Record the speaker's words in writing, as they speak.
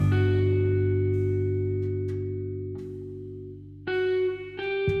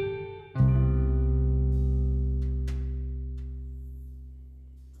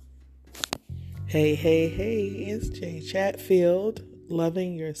Hey, hey, hey, it's Jay Chatfield,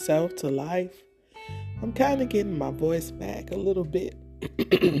 loving yourself to life. I'm kind of getting my voice back a little bit.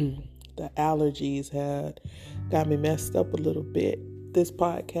 The allergies had got me messed up a little bit. This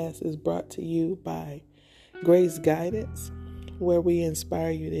podcast is brought to you by Grace Guidance, where we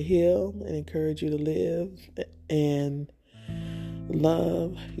inspire you to heal and encourage you to live and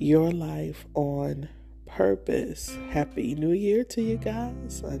love your life on purpose. Happy New Year to you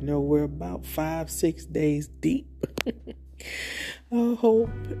guys. I know we're about 5-6 days deep. I hope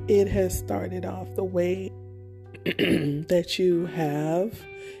it has started off the way that you have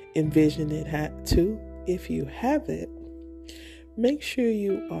envisioned it had to. If you haven't, make sure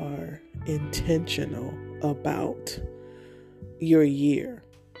you are intentional about your year.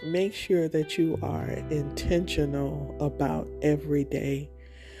 Make sure that you are intentional about every day.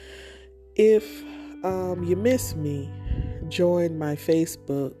 If you miss me, join my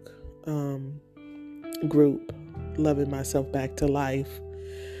Facebook group, Loving Myself Back to Life,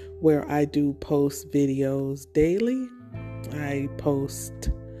 where I do post videos daily. I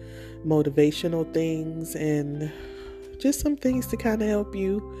post motivational things and just some things to kind of help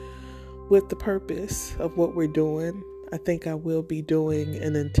you with the purpose of what we're doing. I think I will be doing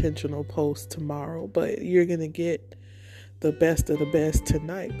an intentional post tomorrow, but you're going to get the best of the best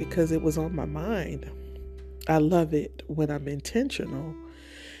tonight because it was on my mind. I love it when I'm intentional.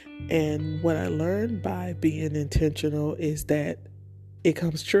 And what I learned by being intentional is that it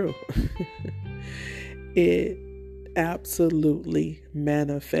comes true. It absolutely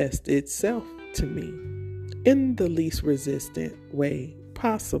manifests itself to me in the least resistant way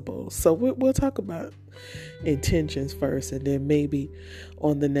possible. So we'll talk about intentions first, and then maybe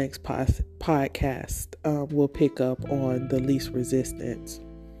on the next podcast we'll pick up on the least resistance.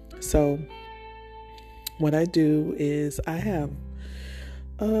 So what I do is I have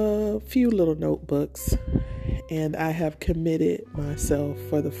a few little notebooks, and I have committed myself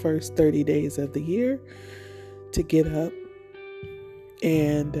for the first 30 days of the year to get up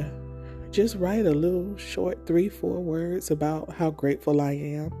and just write a little short 3-4 words about how grateful I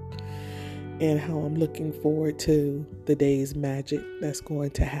am and how I'm looking forward to the day's magic that's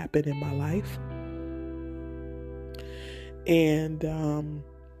going to happen in my life. And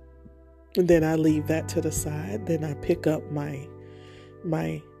then I leave that to the side. Then I pick up my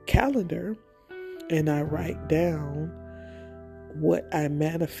calendar and I write down what I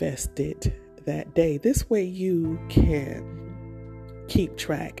manifested that day. This way you can keep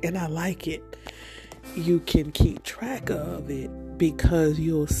track, and I like it. You can keep track of it because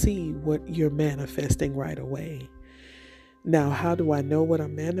you'll see what you're manifesting right away. Now, how do I know what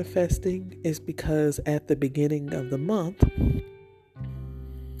I'm manifesting? Is because at the beginning of the month,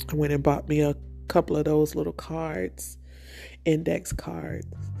 I went and bought me a couple of those little cards, index cards.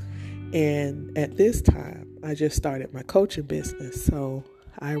 And at this time, I just started my coaching business. So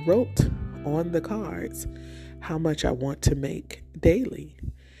I wrote on the cards how much I want to make daily.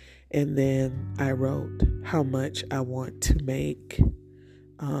 And then I wrote how much I want to make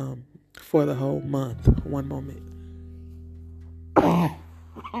for the whole month. One moment.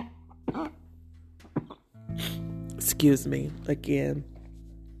 Excuse me again.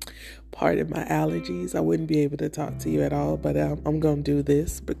 Pardon my allergies. I wouldn't be able to talk to you at all, but I'm going to do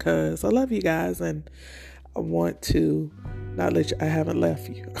this because I love you guys and I want to not let you, I haven't left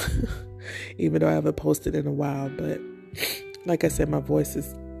you, even though I haven't posted in a while, but like I said, my voice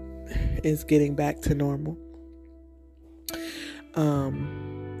is getting back to normal.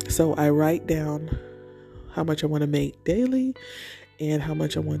 So I write down how much I want to make daily and how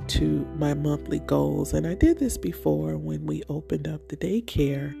much I want to my monthly goals. And I did this before when we opened up the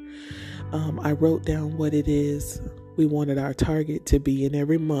daycare. I wrote down what it is we wanted our target to be, and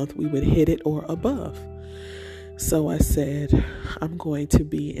every month we would hit it or above. So I said, I'm going to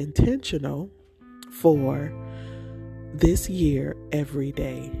be intentional for this year every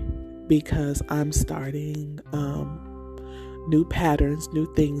day because I'm starting new patterns,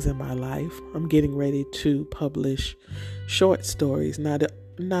 new things in my life. I'm getting ready to publish short stories, not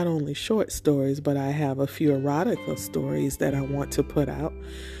only short stories, but I have a few erotica stories that I want to put out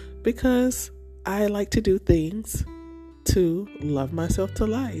because I like to do things to love myself to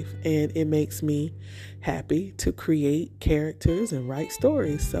life, and it makes me happy to create characters and write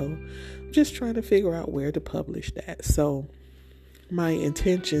stories. So I'm just trying to figure out where to publish that. So my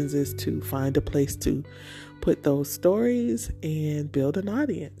intentions is to find a place to put those stories and build an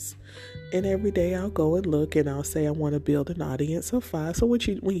audience. And every day I'll go and look and I'll say I want to build an audience of 5. So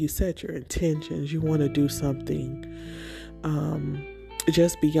when you set your intentions, you want to do something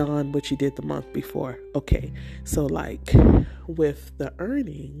just beyond what you did the month before. Okay, so like with the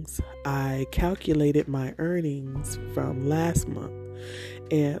earnings, I calculated my earnings from last month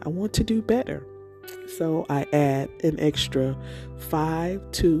and I want to do better. So I add an extra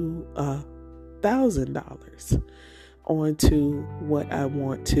 $500 to $1,000 onto what I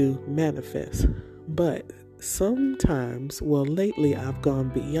want to manifest. But sometimes, well, lately I've gone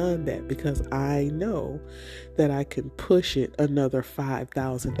beyond that because I know that I can push it another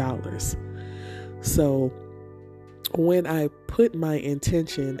 $5,000. So when I put my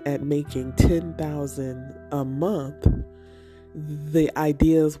intention at making $10,000 a month, the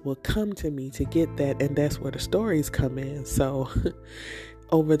ideas will come to me to get that, and that's where the stories come in. So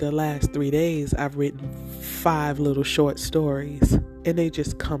over the last 3 days, I've written 5 little short stories, and they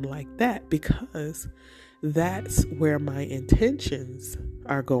just come like that because that's where my intentions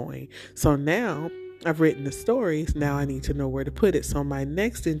are going. So now I've written the stories. Now I need to know where to put it. So my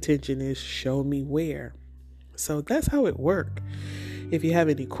next intention is show me where. So that's how it works. If you have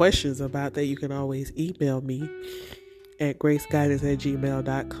any questions about that, you can always email me at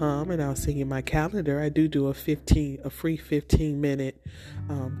graceguidance@gmail.com, and I'll send you my calendar. I do a free 15-minute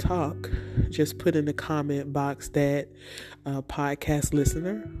talk. Just put in the comment box that a podcast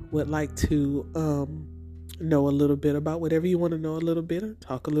listener would like to know a little bit about whatever you want to know a little bit, or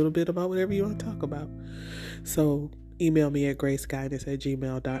talk a little bit about whatever you want to talk about. So email me at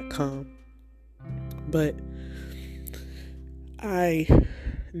graceguidance@gmail.com. But I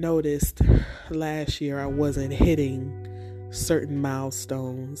noticed last year I wasn't hitting certain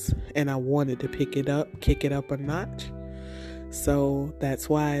milestones, and I wanted to kick it up a notch. So that's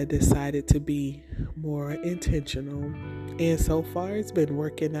why I decided to be more intentional. And so far it's been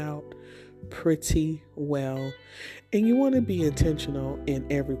working out pretty well. And you want to be intentional in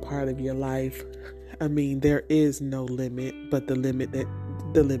every part of your life. I mean, there is no limit but the limit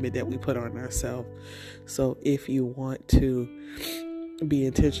that we put on ourselves. So if you want to be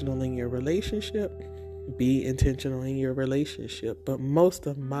intentional in your relationship, be intentional in your relationship. But most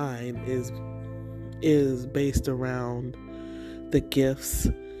of mine is based around the gifts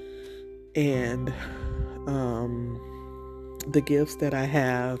and the gifts that I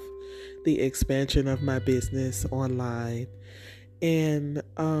have, the expansion of my business online, and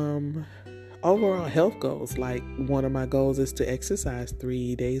overall health goals. Like one of my goals is to exercise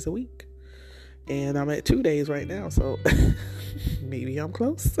 3 days a week, and I'm at 2 days right now, so maybe I'm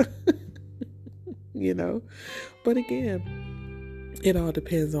close. But again, it all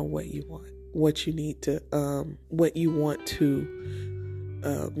depends on what you want, what you need to what you want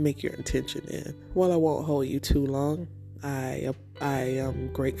to make your intention in. Well, I won't hold you too long. I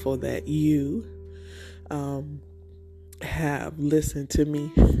am grateful that you have listened to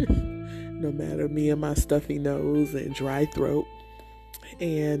me no matter me and my stuffy nose and dry throat.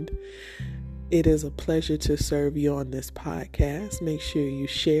 And it is a pleasure to serve you on this podcast. Make sure you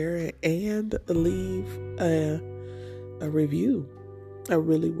share and leave a review. I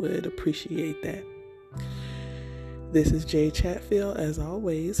really would appreciate that. This is Jay Chatfield. As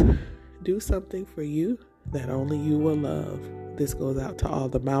always, do something for you that only you will love. This goes out to all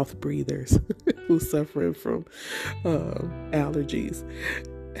the mouth breathers who suffering from allergies.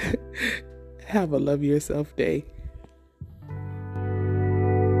 Have a love yourself day.